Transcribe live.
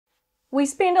We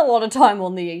spend a lot of time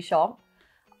on the eShop.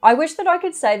 I wish that I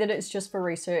could say that it's just for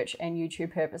research and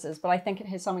YouTube purposes, but I think it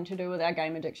has something to do with our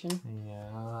game addiction.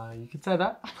 Yeah, you could say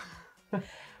that.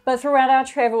 But throughout our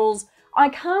travels, I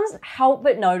can't help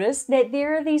but notice that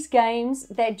there are these games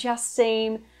that just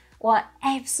seem like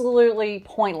absolutely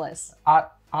pointless.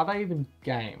 Are they even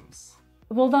games?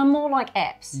 Well, they're more like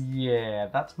apps. Yeah,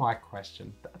 that's my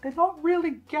question. They're not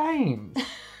really games.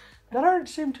 They don't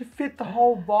seem to fit the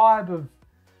whole vibe of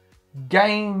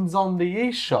games on the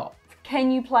eShop.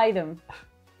 Can you play them?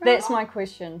 That's my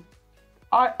question.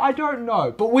 I don't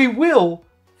know, but we will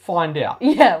find out.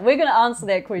 Yeah, we're going to answer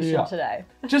that question today.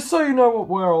 Just so you know what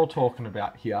we're all talking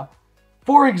about here.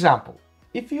 For example,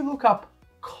 if you look up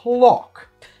clock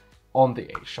on the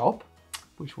eShop,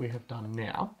 which we have done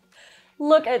now.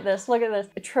 Look at this, look at this.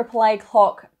 A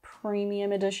AAAclock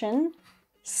Premium Edition,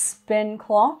 Spin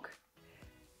Clock,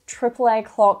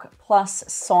 AAAclock plus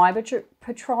Cyber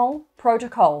Patrol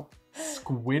Protocol.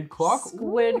 Squid Clock?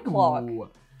 Squid Clock. Ooh.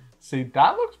 See,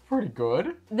 that looks pretty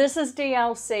good. This is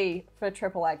DLC for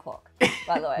AAAclock,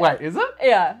 by the way. Wait, is it?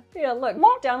 Yeah, look,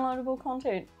 What? Downloadable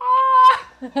content.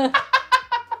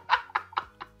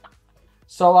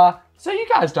 So you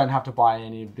guys don't have to buy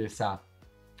any of this,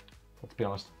 let's be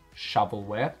honest,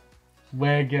 shovelware.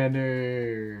 We're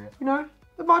gonna,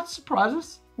 it might surprise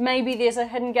us. Maybe there's a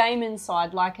hidden game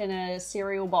inside, like in a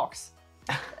cereal box.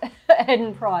 A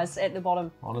hidden prize at the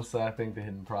bottom. Honestly, I think the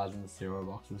hidden prize in the cereal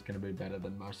box is going to be better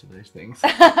than most of these things.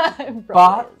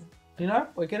 But,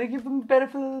 we're going to give them the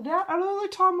benefit of the doubt, and only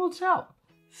time will tell.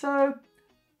 So,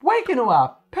 we're going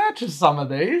to purchase some of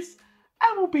these,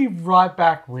 and we'll be right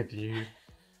back with you.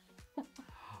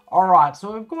 Alright,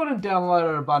 so we've gone and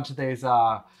downloaded a bunch of these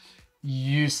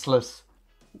useless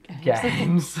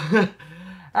games.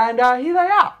 And here they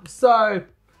are. So,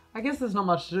 I guess there's not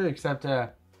much to do except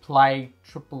play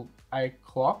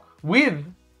AAAclock with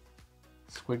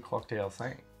Squid Clock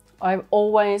DLC. I've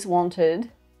always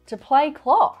wanted to play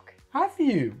Clock. Have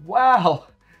you? Wow.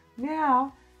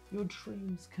 Now your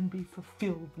dreams can be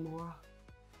fulfilled, Laura.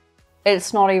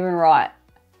 It's not even right.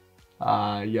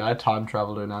 Yeah, I time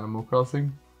traveled in Animal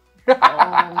Crossing. Oh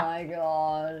my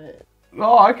god.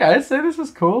 Oh, okay. See, this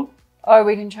is cool. Oh,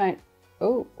 we can change.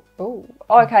 Oh.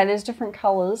 Okay, there's different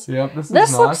colours. Yep, this is This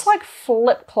nice. looks like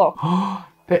Flip Clock.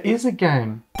 There is a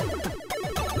game.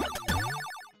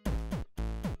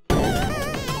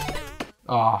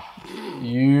 Oh,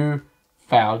 you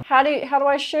found. How do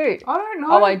I shoot? I don't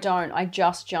know. Oh, I don't. I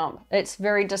just jump. It's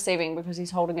very deceiving because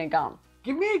he's holding a gun.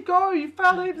 Give me a go. You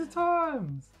found heaps of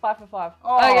times. 5 for 5.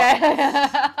 Oh. Okay.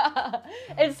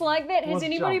 It's like that. Has What's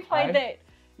anybody jump, played A? that?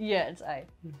 Yeah, it's A.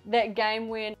 That game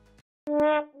when...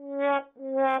 Yeah,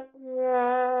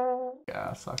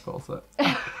 so calls it.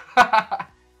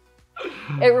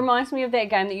 It reminds me of that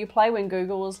game that you play when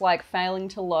Google is like failing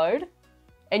to load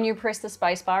and you press the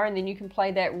space bar and then you can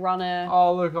play that runner,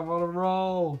 Oh, look, I'm on a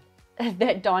roll.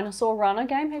 that dinosaur runner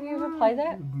game. Have you ever played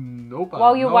that? Nope.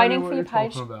 While you're waiting for your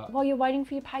page, while you're waiting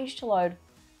for your page to load.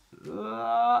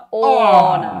 No.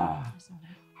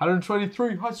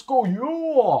 123 high score.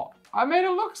 Yeah. I mean,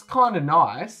 it looks kind of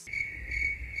nice.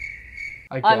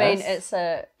 I mean, it's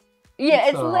a... Yeah,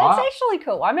 it's actually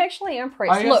cool. I'm actually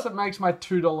impressed. I guess it makes my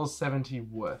 $2.70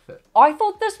 worth it. I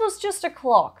thought this was just a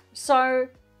clock, so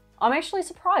I'm actually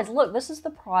surprised. Look, this is the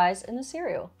prize in the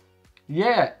cereal.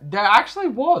 Yeah, there actually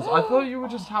was. I thought you were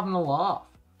just having a laugh.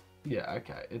 Yeah,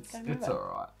 okay, it's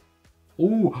alright.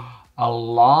 Ooh,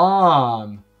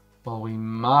 alarm. Well, we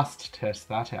must test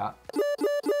that out.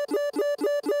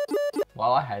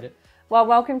 Well, I hate it. Well,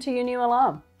 welcome to your new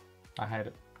alarm. I hate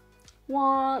it.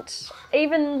 What?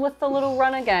 Even with the little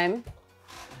runner game?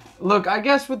 Look, I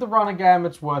guess with the runner game,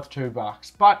 it's worth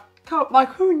 $2. But, like,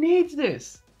 who needs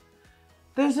this?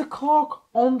 There's a clock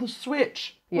on the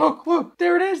Switch. Yeah. Look,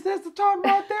 there it is. There's the time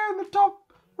right there in the top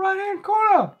right-hand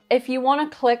corner. If you want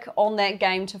to click on that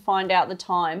game to find out the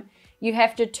time, you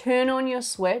have to turn on your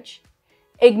Switch,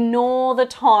 ignore the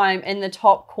time in the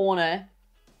top corner,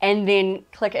 and then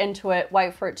click into it,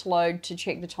 wait for it to load to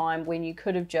check the time when you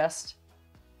could have just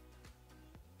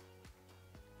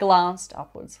glanced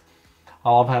upwards.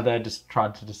 I love how they just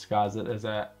tried to disguise it as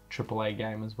a AAA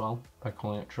game as well by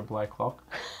calling it AAAclock.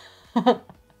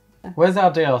 Where's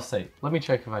our DLC? Let me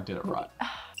check if I did it right.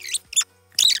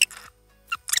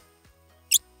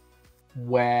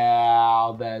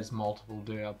 Wow, there's multiple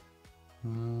DLC.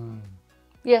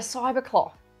 Yeah,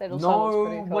 Cyberclock. That also looks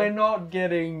pretty cool. We're not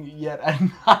getting yet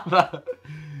another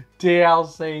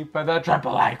DLC for the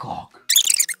AAAclock.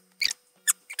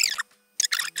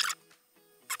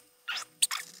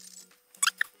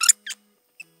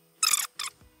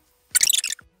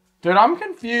 Dude, I'm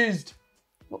confused.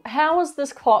 How is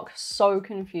this clock so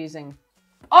confusing?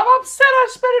 I'm upset I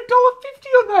spent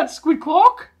 $1.50 on that squid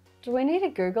clock. Do we need to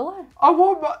Google it? I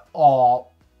want my... Oh.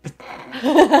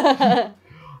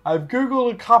 I've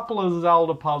Googled a couple of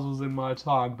Zelda puzzles in my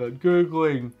time, but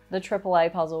Googling... The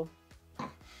AAA puzzle.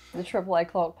 The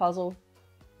AAAclock puzzle.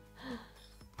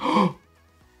 How'd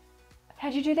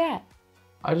you do that?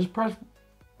 I just pressed...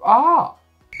 Ah!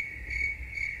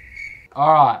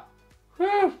 Alright.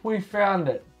 We found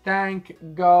it. Thank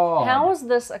God. How is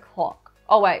this a clock?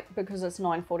 Oh wait, because it's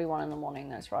 9:41 in the morning.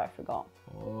 That's right, I forgot.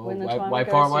 Oh, When the wait, timer wait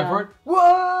goes for it, wait down. for it.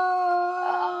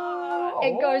 Whoa!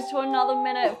 It goes to another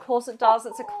minute. Of course it does.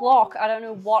 It's a clock. I don't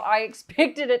know what I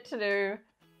expected it to do.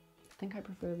 I think I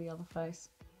prefer the other face.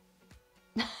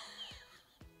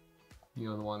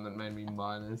 You're the one that made me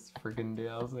minus freaking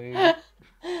DLC.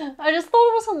 I just thought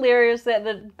it was hilarious that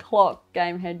the clock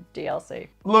game had DLC.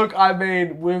 Look, I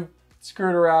mean, we've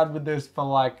screwed around with this for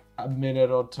like a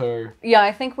minute or two. Yeah,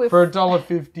 I think we've... For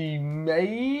 $1.50,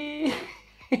 maybe?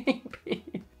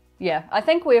 Yeah, I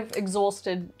think we've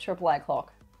exhausted AAAclock.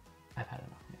 I've had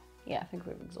enough now. Yeah, I think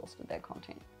we've exhausted that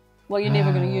content. Well, you're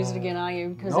never going to use it again, are you?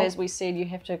 Because Nope. as we said, you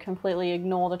have to completely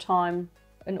ignore the time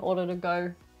in order to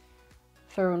go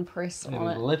through and press It on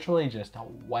is it. literally just a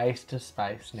waste of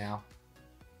space now.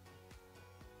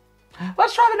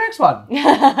 Let's try the next one.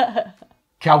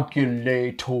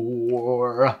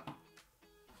 Calculator.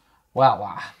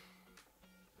 Wow.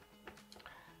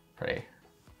 Pretty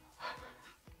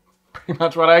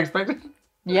much what I expected.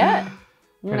 Yeah.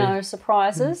 Pretty- No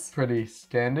surprises. Pretty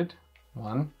standard.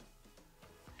 1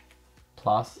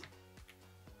 plus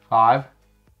 5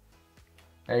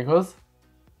 equals...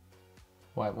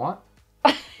 Wait, what?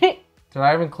 Did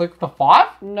I even click the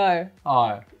 5? No.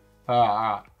 Oh,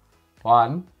 alright.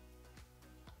 1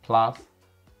 plus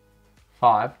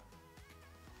 5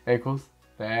 equals...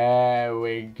 There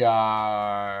we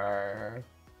go.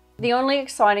 The only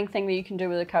exciting thing that you can do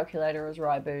with a calculator is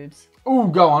write boobs. Ooh,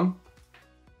 go on.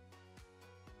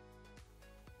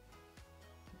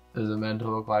 Is it meant to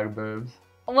look like boobs?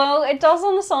 Well, it does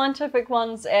on the scientific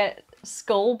ones at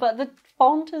school, but the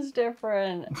font is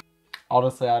different.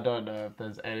 Honestly, I don't know if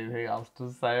there's anything else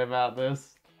to say about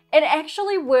this. It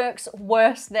actually works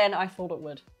worse than I thought it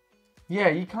would. Yeah,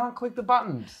 you can't click the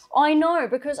buttons. I know,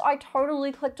 because I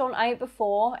totally clicked on 8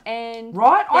 before and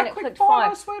Right? then I it clicked clicked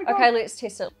 5, I swear to God. Okay, let's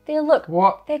test it. There, look.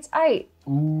 What? That's 8.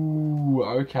 Ooh,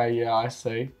 okay, yeah, I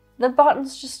see. The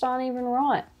buttons just aren't even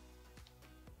right.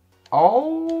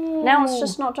 Oh. Now it's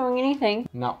just not doing anything.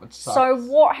 No, it sucks. So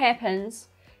what happens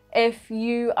if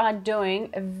you are doing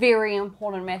a very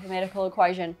important mathematical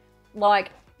equation,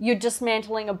 like you're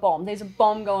dismantling a bomb, there's a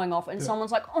bomb going off and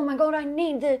someone's like, oh my God, I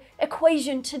need the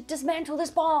equation to dismantle this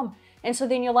bomb. And so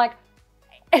then you're like,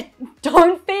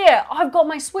 don't fear, I've got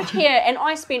my switch here and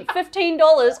I spent $15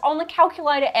 on the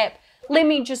calculator app. Let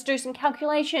me just do some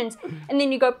calculations. And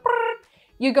then you go, brrr.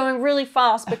 You're going really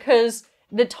fast because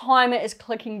the timer is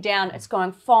clicking down. It's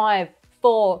going 5,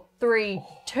 4, 3,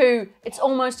 2. It's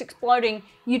almost exploding.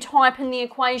 You type in the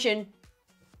equation,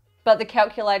 but the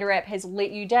calculator app has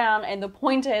let you down and the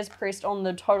pointer is pressed on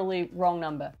the totally wrong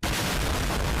number.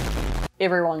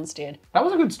 Everyone's dead. That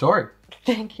was a good story.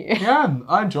 Thank you. Yeah,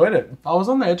 I enjoyed it. I was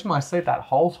on the edge of my seat that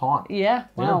whole time. Yeah, Yeah,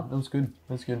 wow. that was good.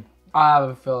 That was good. I have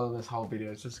a feeling this whole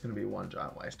video is just going to be one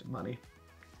giant waste of money.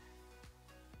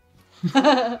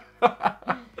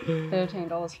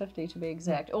 $13.50 to be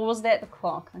exact. Or was that the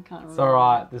clock? I can't remember. It's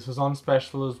alright. This was on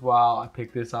special as well. I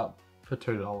picked this up for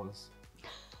 $2.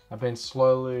 I've been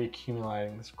slowly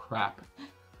accumulating this crap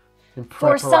in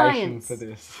For preparation science. for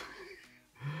this.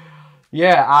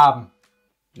 Yeah,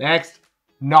 next,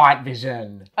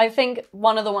 Nightvision. I think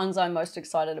one of the ones I'm most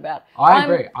excited about. I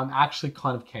agree. I'm actually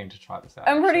kind of keen to try this out.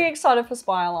 I'm pretty actually. excited for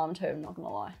Spy Alarm too, I'm not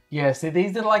gonna lie. Yeah, see,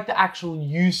 these are like the actual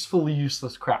useful,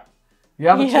 useless crap. The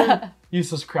other Yeah. two,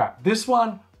 useless crap. This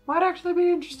one might actually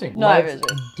be interesting. Nightvision.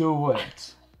 Let's do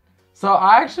it. So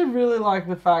I actually really like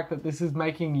the fact that this is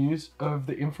making use of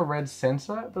the infrared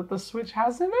sensor that the Switch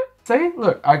has in it. See,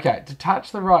 look, okay,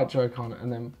 detach the right Joy-Con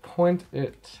and then point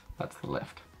it, that's the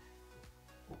left.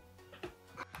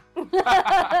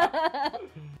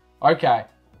 Okay,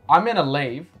 I'm gonna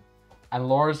leave and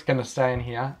Laura's gonna stay in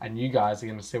here and you guys are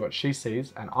gonna see what she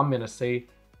sees and I'm gonna see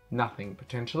nothing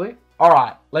potentially. All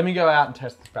right, let me go out and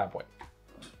test this bad boy.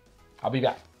 I'll be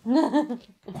back.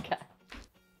 Okay.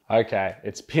 Okay,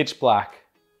 it's pitch black.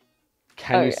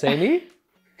 Can Oh, you yeah. see me?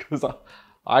 Because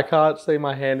I can't see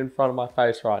my hand in front of my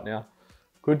face right now.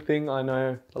 Good thing I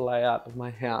know the layout of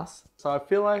my house. So I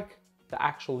feel like the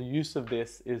actual use of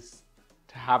this is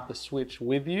to have the Switch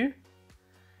with you,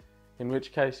 in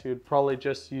which case you'd probably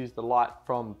just use the light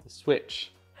from the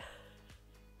Switch.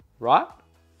 right?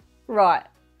 Right.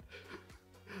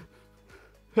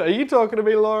 Are you talking to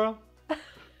me, Laura?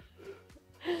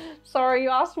 Sorry, you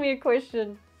asked me a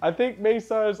question. I think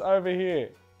Miso's over here.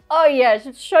 Oh yeah,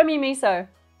 just show me Miso.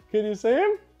 Can you see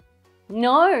him?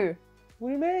 No. What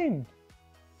do you mean?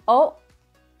 Oh.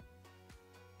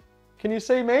 Can you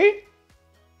see me?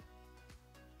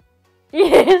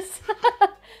 Yes.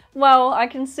 Well, I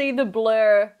can see the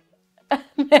blur.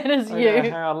 That is you. Okay,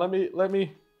 hang on, let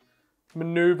me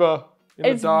maneuver in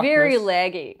the darkness. It's very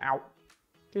laggy. Ow.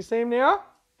 Do you see him now?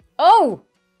 Oh!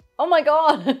 Oh my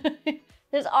god!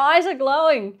 His eyes are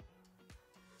glowing.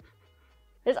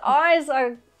 His eyes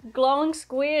are glowing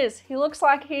squares. He looks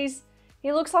like a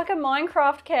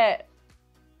Minecraft cat.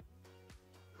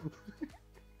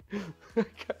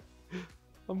 Okay.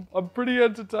 I'm pretty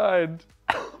entertained.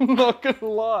 I'm not gonna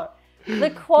lie.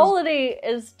 The quality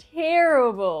is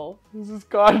terrible. This is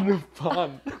kind of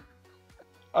fun.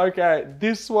 Okay,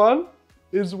 this one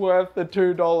is worth the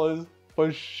 $2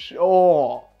 for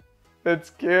sure. Let's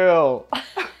kill.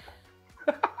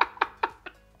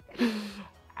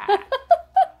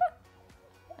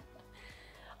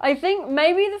 I think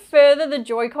maybe the further the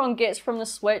Joy-Con gets from the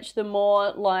Switch, the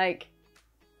more like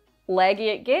laggy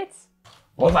it gets.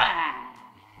 Welcome back.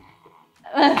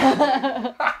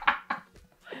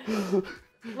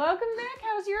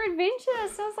 How was your adventure?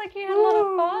 Sounds like you had a lot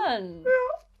of fun.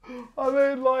 Yeah. I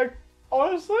mean, like,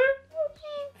 honestly, it's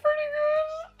pretty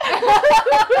good.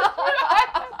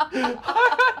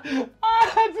 I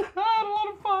had a lot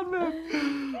of fun, man.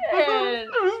 Good.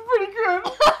 It was pretty good.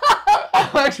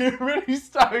 I'm actually really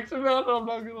stoked about it, I'm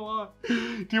not gonna lie.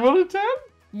 Do you want a 10?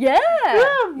 Yeah. Yeah,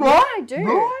 right? Yeah, I do.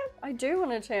 Right? I do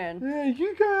want to turn. Yeah,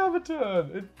 you go have a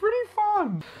turn. It's pretty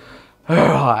fun.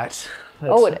 Alright.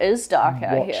 Oh, it is dark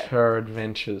out Watch here. her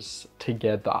adventures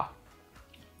together.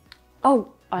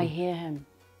 Oh, I hear him.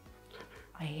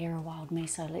 I hear a wild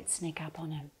Miso. Let's sneak up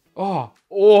on him. Oh,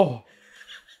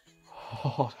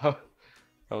 that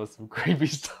was some creepy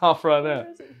stuff right there.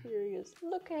 Where is it? Here he is.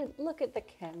 Look at the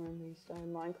camera, Miso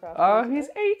in Minecraft. Oh, he's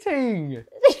eating.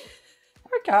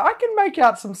 Okay, I can make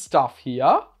out some stuff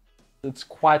here. It's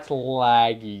quite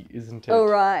laggy, isn't it? All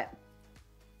right.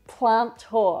 Plant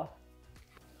tour.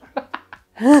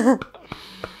 Can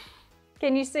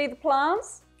you see the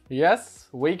plants? Yes,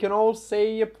 we can all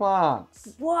see your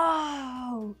plants.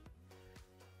 Wow.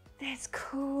 That's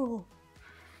cool.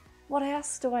 What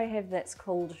else do I have that's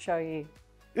cool to show you?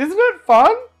 Isn't it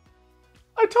fun?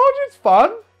 I told you it's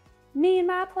fun. Me and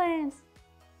my plants.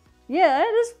 Yeah, it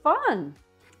is fun.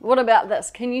 What about this?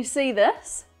 Can you see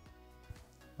this?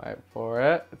 Wait for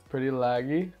it. It's pretty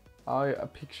laggy. Oh, yeah, a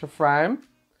picture frame.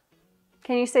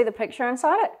 Can you see the picture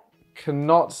inside it?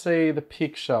 Cannot see the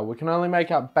picture. We can only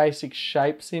make out basic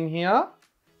shapes in here.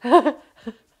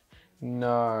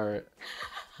 No.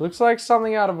 Looks like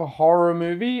something out of a horror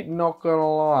movie, not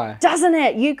gonna lie. Doesn't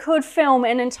it? You could film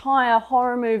an entire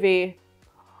horror movie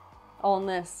on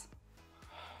this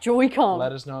Joy-Con.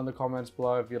 Let us know in the comments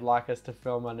below if you'd like us to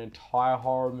film an entire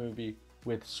horror movie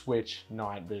with Switch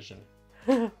Nightvision.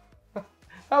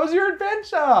 How was your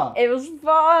adventure? It was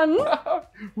fun.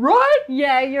 Right?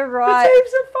 Yeah, you're right.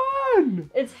 It's heaps of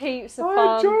fun. It's heaps of I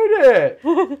fun. enjoyed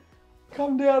it.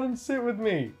 Come down and sit with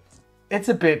me. It's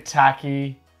a bit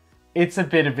tacky. It's a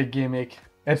bit of a gimmick.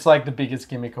 It's like the biggest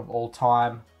gimmick of all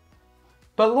time.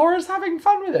 But Laura's having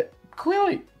fun with it,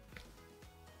 clearly.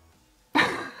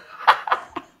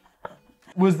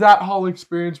 Was that whole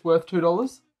experience worth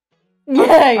 $2? Yeah,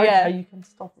 Okay, yeah. you can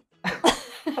stop it.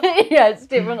 Yeah, it's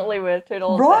definitely worth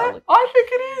 $2. Right? I think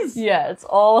it is. Yeah, it's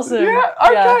awesome. Yeah,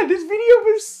 okay, this video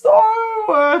was so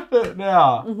worth it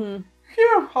now. Mm-hmm.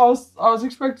 Phew, I was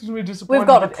expecting to be disappointed We've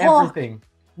got a with clock. everything.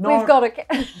 We've got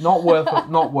a... Not worth it,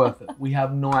 not worth it. We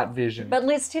have night vision. But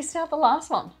let's test out the last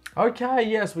one. Okay,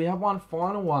 yes, we have one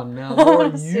final one. Now, I Laura,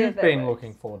 wanna see you've if that been works.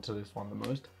 looking forward to this one the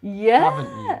most. Yeah. Haven't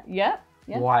you? Yeah.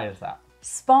 Yeah. Why is that?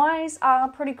 Spies are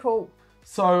pretty cool.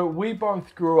 So, we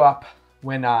both grew up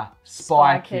when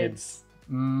Spy Kids.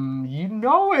 You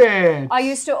know it. I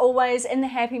used to always, in the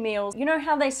Happy Meals, you know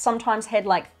how they sometimes had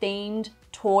like themed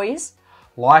toys?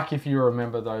 Like if you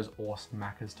remember those awesome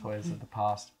Macca's toys of the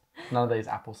past. None of these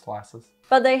apple slices.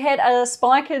 But they had a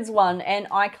Spy Kids one, and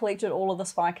I collected all of the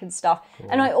Spy Kids stuff. Cool.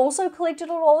 And I also collected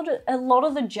a lot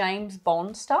of the James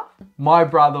Bond stuff. My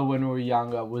brother, when we were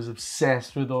younger, was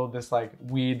obsessed with all this like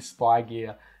weird spy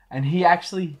gear. And he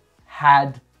actually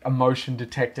had a motion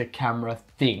detector camera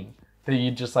thing that you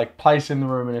just like place in the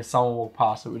room, and if someone walked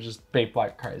past, it would just beep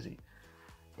like crazy.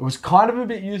 It was kind of a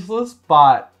bit useless,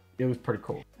 but it was pretty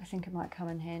cool. I think it might come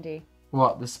in handy.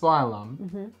 What, the spy alarm?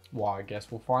 Mm-hmm. Well, I guess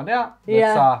we'll find out.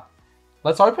 Yeah.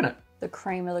 Let's open it. The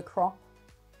cream of the crop.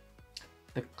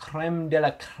 The creme de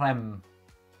la creme.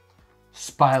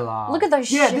 Spy alarm. Look at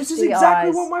those Yeah, this is exactly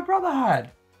eyes. what my brother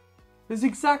had. It's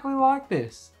exactly like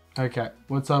this. Okay,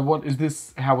 so what is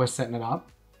this, how we're setting it up?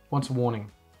 What's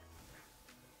warning?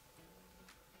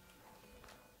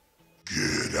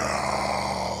 Get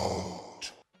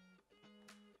out.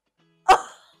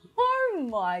 Oh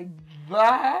my,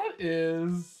 That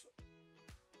is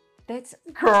that's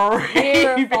creepy.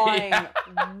 terrifying.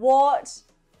 What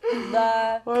the?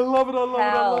 I love it, I love it, I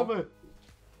hell? love it.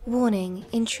 Warning,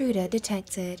 intruder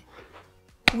detected.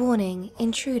 Warning,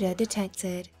 intruder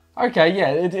detected. Okay, yeah,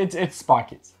 it's Spy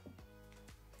Kids.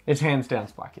 It's hands down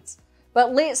Spy Kids.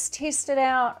 But let's test it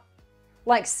out.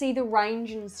 Like, see the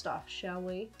range and stuff, shall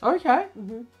we? Okay.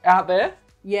 Out there?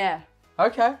 Yeah.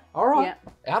 Okay, alright.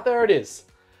 Yeah. Out there it is.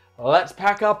 Let's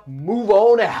pack up, move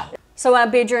on out. So our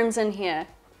bedroom's in here.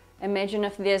 Imagine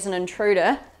if there's an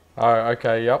intruder. Oh,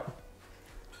 okay, yep.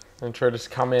 Intruders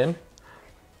come in.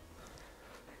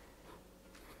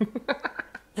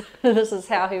 This is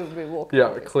how he would be walking.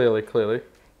 Yeah, clearly.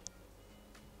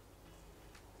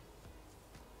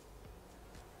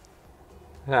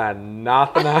 And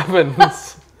nothing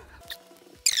happens.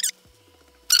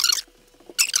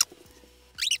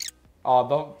 Oh,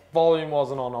 the volume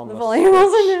wasn't on The the volume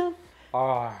wasn't down.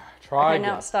 Ah, try Okay, again.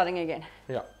 now it's starting again.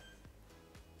 Yeah.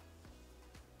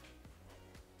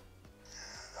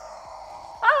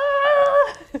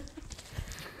 Ah!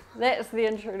 That's the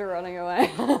intruder running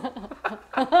away.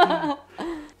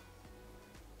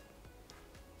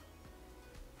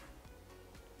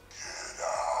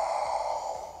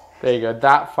 There you go,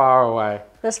 that far away.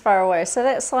 This far away, so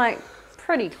that's like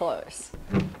pretty close.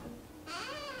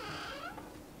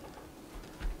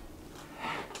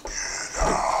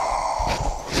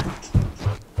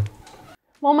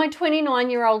 Well, my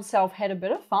 29-year-old self had a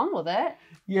bit of fun with it.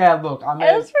 Yeah, look, I mean,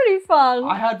 It was pretty fun.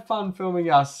 I had fun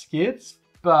filming our skits,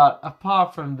 but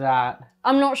apart from that,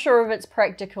 I'm not sure of its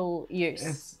practical use.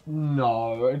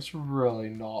 it's really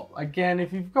not. Again,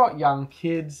 if you've got young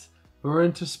kids who are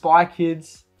into Spy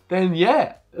Kids, then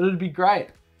yeah, it'd be great.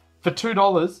 For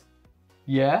 $2,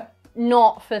 yeah.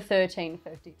 Not for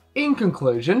 $13.50. In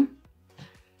conclusion,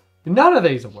 none of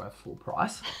these are worth full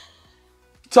price.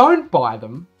 Don't buy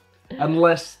them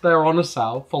unless they're on a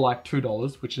sale for like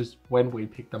 $2, which is when we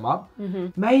pick them up.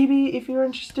 Maybe if you're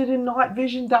interested in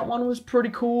Nightvision, that one was pretty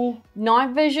cool.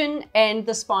 Nightvision and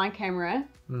the spy camera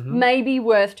may be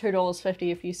worth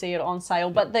 $2.50 if you see it on sale,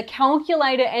 but the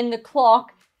calculator and the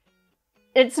clock,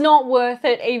 it's not worth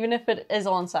it even if it is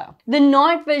on sale. The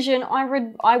Nightvision,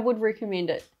 I would recommend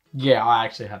it. Yeah, I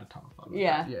actually had a ton of fun with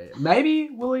Yeah. that. Yeah. Maybe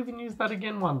we'll even use that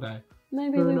again one day.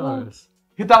 Maybe Who we will. knows?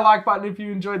 Hit that like button if you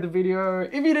enjoyed the video.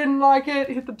 If you didn't like it,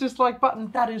 hit the dislike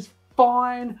button. That is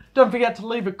fine. Don't forget to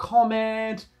leave a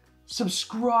comment.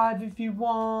 Subscribe if you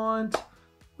want.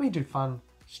 We do fun,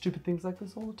 stupid things like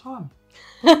this all the time.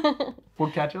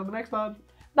 We'll catch you on the next one.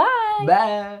 Bye.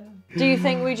 Bye. Do you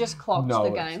think we just clocked No, the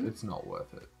game? it's not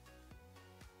worth it.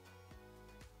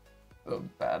 Oh,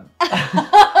 bad.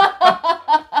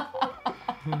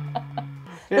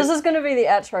 This is going to be the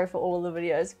outro for all of the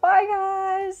videos. Bye, guys.